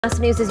Mass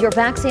News is your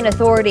vaccine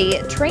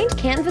authority. Trained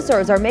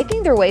canvassers are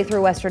making their way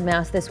through Western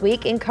Mass this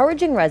week,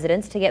 encouraging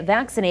residents to get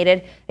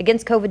vaccinated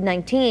against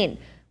COVID-19.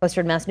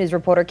 Western Mass News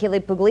reporter Kaylee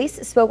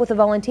Pugliese spoke with a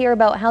volunteer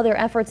about how their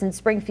efforts in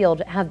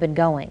Springfield have been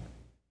going.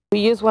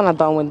 We just want to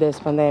done with this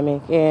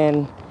pandemic,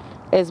 and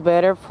it's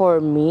better for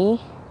me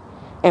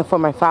and for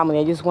my family.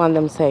 I just want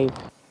them safe.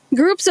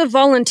 Groups of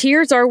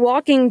volunteers are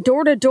walking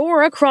door to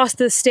door across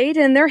the state,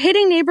 and they're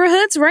hitting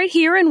neighborhoods right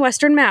here in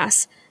Western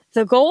Mass.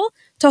 The goal?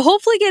 To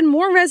hopefully get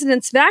more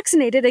residents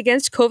vaccinated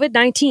against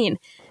COVID-19.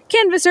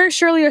 Canvasser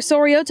Shirley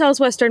Osorio tells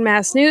Western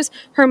Mass News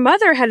her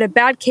mother had a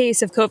bad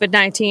case of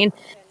COVID-19.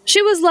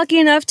 She was lucky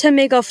enough to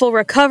make a full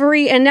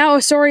recovery, and now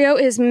Osorio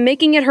is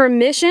making it her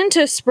mission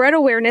to spread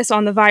awareness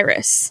on the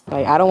virus.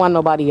 I don't want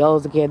nobody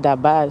else to get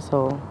that bad,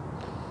 so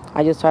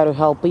I just try to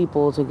help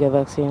people to get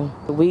vaccine.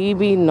 We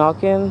be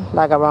knocking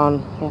like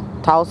around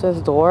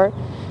thousands door,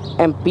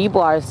 and people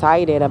are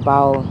excited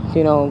about,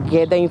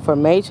 get the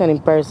information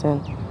in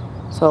person.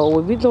 So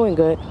we'll be doing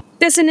good.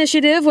 This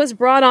initiative was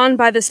brought on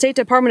by the State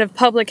Department of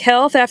Public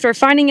Health after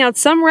finding out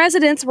some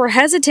residents were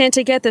hesitant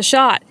to get the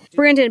shot.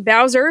 Brandon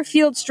Bowser,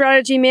 Field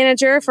Strategy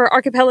Manager for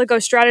Archipelago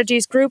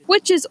Strategies Group,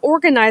 which is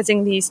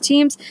organizing these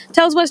teams,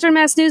 tells Western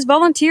Mass News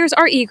volunteers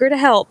are eager to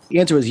help. The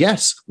answer was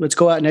yes. Let's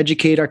go out and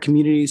educate our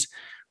communities.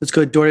 Let's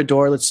go door to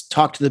door. Let's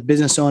talk to the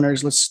business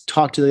owners. Let's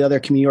talk to the other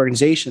community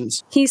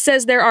organizations. He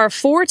says there are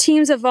 4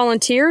 teams of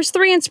volunteers,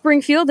 3 in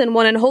Springfield and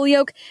 1 in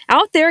Holyoke,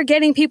 out there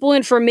getting people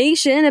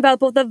information about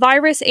both the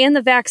virus and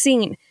the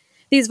vaccine.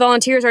 These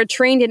volunteers are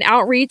trained in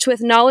outreach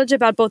with knowledge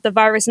about both the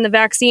virus and the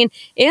vaccine,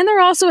 and they're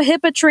also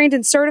HIPAA trained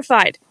and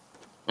certified.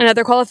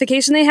 Another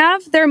qualification they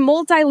have, they're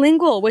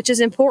multilingual, which is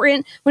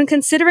important when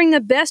considering the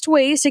best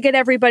ways to get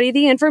everybody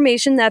the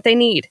information that they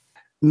need.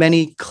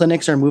 Many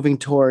clinics are moving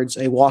towards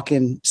a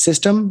walk-in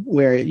system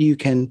where you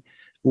can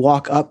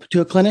walk up to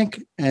a clinic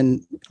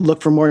and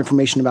look for more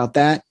information about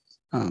that.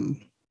 But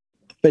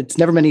it's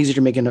never been easy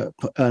to make an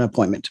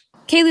appointment.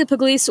 Kaylee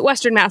Pugliese,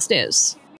 Western Mass News.